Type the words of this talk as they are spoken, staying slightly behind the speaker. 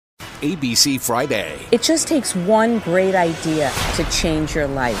ABC Friday. It just takes one great idea to change your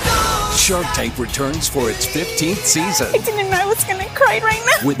life. Shark Tank returns for its 15th season. I didn't know I was going to cry right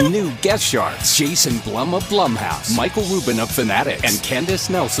now. With new guest sharks, Jason Blum of Blumhouse, Michael Rubin of Fanatics, and Candace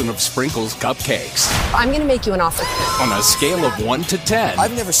Nelson of Sprinkles Cupcakes. I'm going to make you an offer. On a scale of 1 to 10.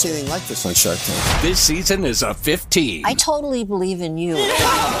 I've never seen anything like this on Shark Tank. This season is a 15. I totally believe in you.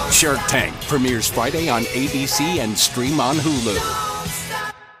 Shark Tank premieres Friday on ABC and stream on Hulu.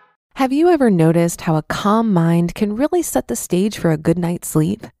 Have you ever noticed how a calm mind can really set the stage for a good night's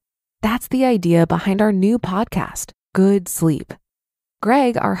sleep? That's the idea behind our new podcast, Good Sleep.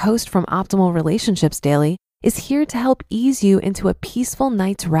 Greg, our host from Optimal Relationships Daily, is here to help ease you into a peaceful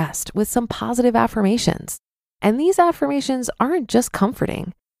night's rest with some positive affirmations. And these affirmations aren't just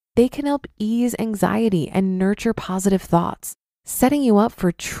comforting. They can help ease anxiety and nurture positive thoughts, setting you up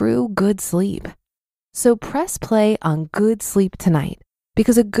for true good sleep. So press play on Good Sleep tonight,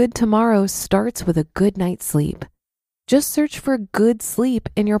 because a good tomorrow starts with a good night's sleep. Just search for Good Sleep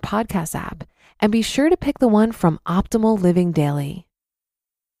in your podcast app and be sure to pick the one from Optimal Living Daily.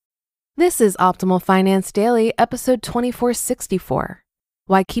 This is Optimal Finance Daily, episode 2464,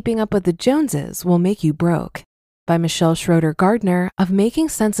 Why Keeping Up with the Joneses Will Make You Broke, by Michelle Schroeder-Gardner of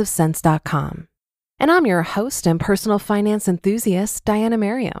MakingSenseOfSense.com. And I'm your host and personal finance enthusiast, Diana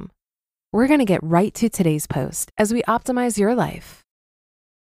Merriam. We're going to get right to today's post as we optimize your life.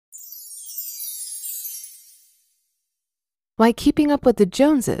 Why Keeping Up with the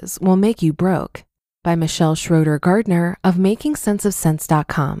Joneses Will Make You Broke, by Michelle Schroeder-Gardner of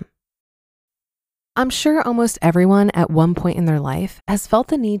MakingSenseOfSense.com. I'm sure almost everyone at one point in their life has felt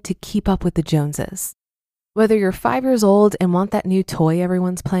the need to keep up with the Joneses. Whether you're 5 years old and want that new toy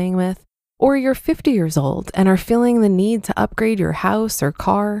everyone's playing with, or you're 50 years old and are feeling the need to upgrade your house or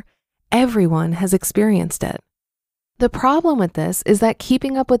car, everyone has experienced it. The problem with this is that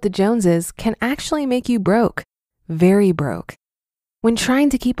keeping up with the Joneses can actually make you broke, very broke. When trying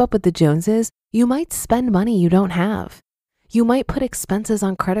to keep up with the Joneses, you might spend money you don't have. You might put expenses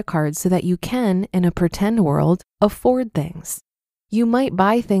on credit cards so that you can, in a pretend world, afford things. You might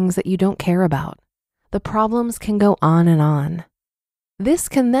buy things that you don't care about. The problems can go on and on. This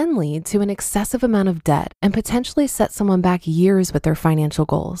can then lead to an excessive amount of debt and potentially set someone back years with their financial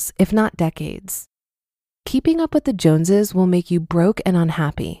goals, if not decades. Keeping up with the Joneses will make you broke and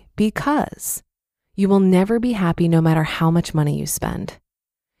unhappy because you will never be happy no matter how much money you spend.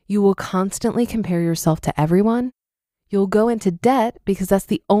 You will constantly compare yourself to everyone. You'll go into debt because that's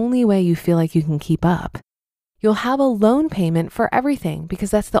the only way you feel like you can keep up. You'll have a loan payment for everything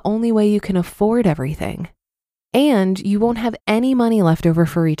because that's the only way you can afford everything. And you won't have any money left over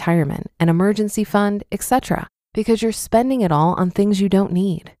for retirement, an emergency fund, etc., because you're spending it all on things you don't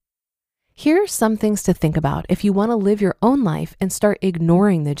need. Here are some things to think about if you want to live your own life and start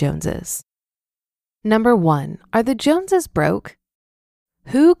ignoring the Joneses. Number 1, are the Joneses broke?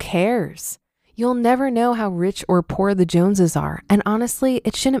 Who cares? You'll never know how rich or poor the Joneses are, and honestly,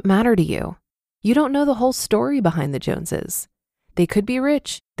 it shouldn't matter to you. You don't know the whole story behind the Joneses. They could be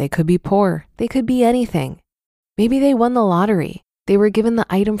rich, they could be poor, they could be anything. Maybe they won the lottery, they were given the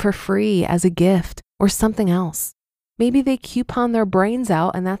item for free as a gift, or something else. Maybe they coupon their brains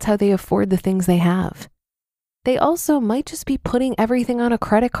out and that's how they afford the things they have. They also might just be putting everything on a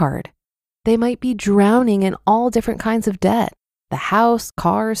credit card. They might be drowning in all different kinds of debt, the house,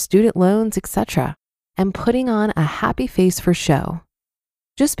 car, student loans, etc., and putting on a happy face for show.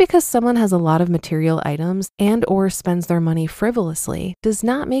 Just because someone has a lot of material items and or spends their money frivolously does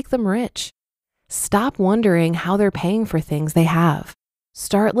not make them rich. Stop wondering how they're paying for things they have.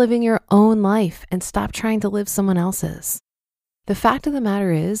 Start living your own life and stop trying to live someone else's. The fact of the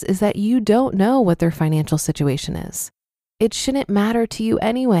matter is that you don't know what their financial situation is. It shouldn't matter to you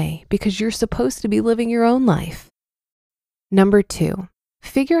anyway because you're supposed to be living your own life. Number 2,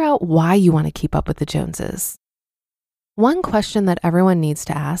 figure out why you want to keep up with the Joneses. One question that everyone needs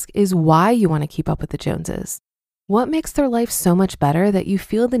to ask is why you want to keep up with the Joneses. What makes their life so much better that you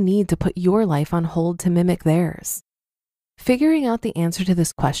feel the need to put your life on hold to mimic theirs? Figuring out the answer to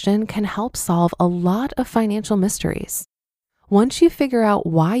this question can help solve a lot of financial mysteries. Once you figure out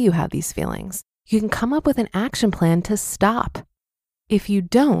why you have these feelings, you can come up with an action plan to stop. If you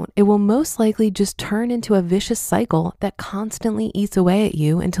don't, it will most likely just turn into a vicious cycle that constantly eats away at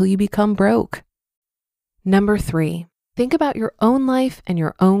you until you become broke. Number 3, think about your own life and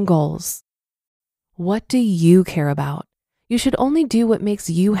your own goals. What do you care about? You should only do what makes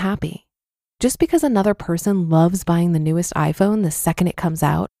you happy. Just because another person loves buying the newest iPhone the second it comes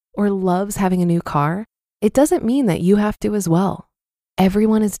out or loves having a new car, it doesn't mean that you have to as well.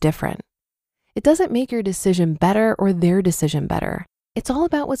 Everyone is different. It doesn't make your decision better or their decision better. It's all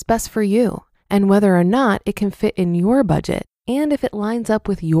about what's best for you and whether or not it can fit in your budget and if it lines up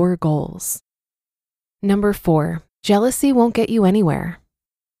with your goals. Number 4, jealousy won't get you anywhere.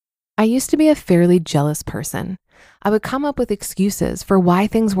 I used to be a fairly jealous person. I would come up with excuses for why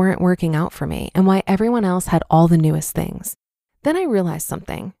things weren't working out for me and why everyone else had all the newest things. Then I realized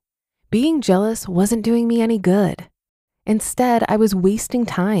something. Being jealous wasn't doing me any good. Instead, I was wasting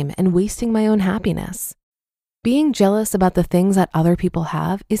time and wasting my own happiness. Being jealous about the things that other people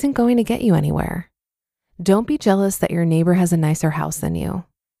have isn't going to get you anywhere. Don't be jealous that your neighbor has a nicer house than you.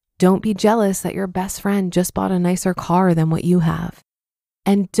 Don't be jealous that your best friend just bought a nicer car than what you have.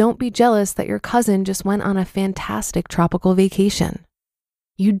 And don't be jealous that your cousin just went on a fantastic tropical vacation.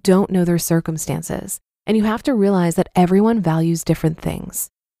 You don't know their circumstances, and you have to realize that everyone values different things.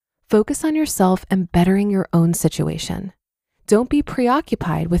 Focus on yourself and bettering your own situation. Don't be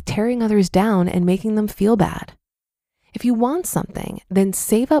preoccupied with tearing others down and making them feel bad. If you want something, then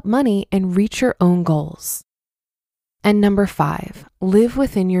save up money and reach your own goals. And number 5, live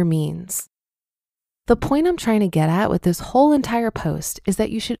within your means. The point I'm trying to get at with this whole entire post is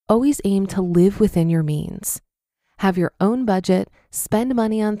that you should always aim to live within your means. Have your own budget, spend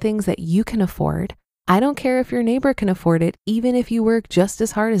money on things that you can afford. I don't care if your neighbor can afford it, even if you work just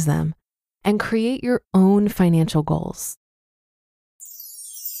as hard as them, and create your own financial goals.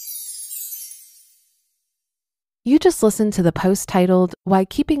 You just listened to the post titled, "Why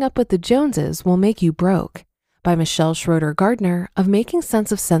Keeping Up with the Joneses Will Make You Broke" by Michelle Schroeder-Gardner of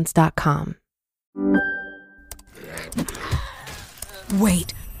MakingSenseOfSense.com.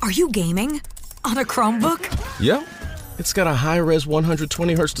 Wait, are you gaming? On a Chromebook? Yep. It's got a high-res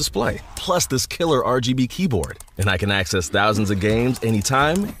 120Hz display, plus this killer RGB keyboard. And I can access thousands of games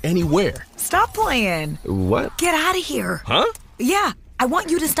anytime, anywhere. Stop playing. What? Get out of here. Huh? Yeah, I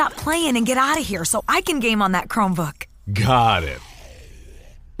want you to stop playing and get out of here so I can game on that Chromebook. Got it.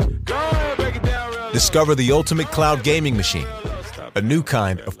 Discover the ultimate cloud gaming machine, a new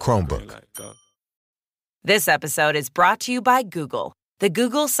kind of Chromebook. This episode is brought to you by Google. The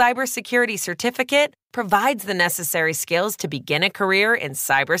Google Cybersecurity Certificate provides the necessary skills to begin a career in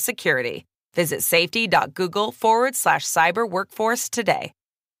cybersecurity. Visit safety.google/cyberworkforce today.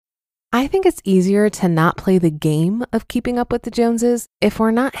 I think it's easier to not play the game of keeping up with the Joneses if we're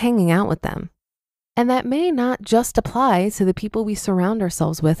not hanging out with them. And that may not just apply to the people we surround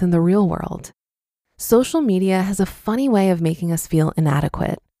ourselves with in the real world. Social media has a funny way of making us feel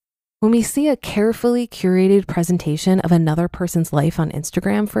inadequate. When we see a carefully curated presentation of another person's life on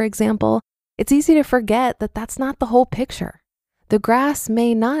Instagram, for example, it's easy to forget that that's not the whole picture. The grass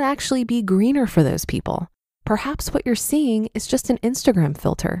may not actually be greener for those people. Perhaps what you're seeing is just an Instagram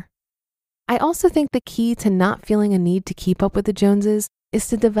filter. I also think the key to not feeling a need to keep up with the Joneses is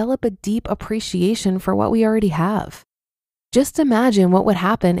to develop a deep appreciation for what we already have. Just imagine what would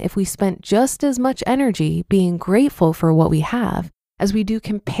happen if we spent just as much energy being grateful for what we have as we do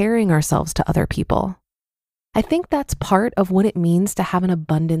comparing ourselves to other people. I think that's part of what it means to have an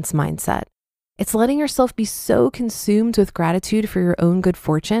abundance mindset. It's letting yourself be so consumed with gratitude for your own good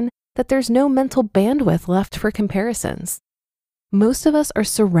fortune that there's no mental bandwidth left for comparisons. Most of us are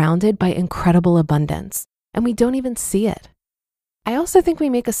surrounded by incredible abundance, and we don't even see it. I also think we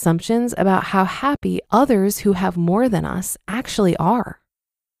make assumptions about how happy others who have more than us actually are.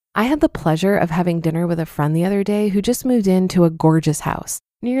 I had the pleasure of having dinner with a friend the other day who just moved into a gorgeous house,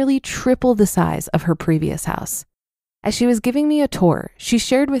 nearly triple the size of her previous house. As she was giving me a tour, she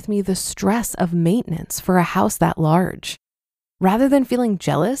shared with me the stress of maintenance for a house that large. Rather than feeling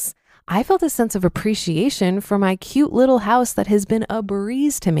jealous, I felt a sense of appreciation for my cute little house that has been a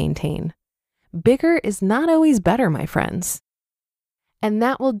breeze to maintain. Bigger is not always better, my friends. And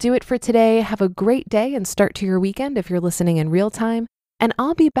that will do it for today. Have a great day and start to your weekend if you're listening in real time. And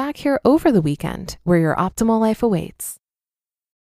I'll be back here over the weekend where your optimal life awaits.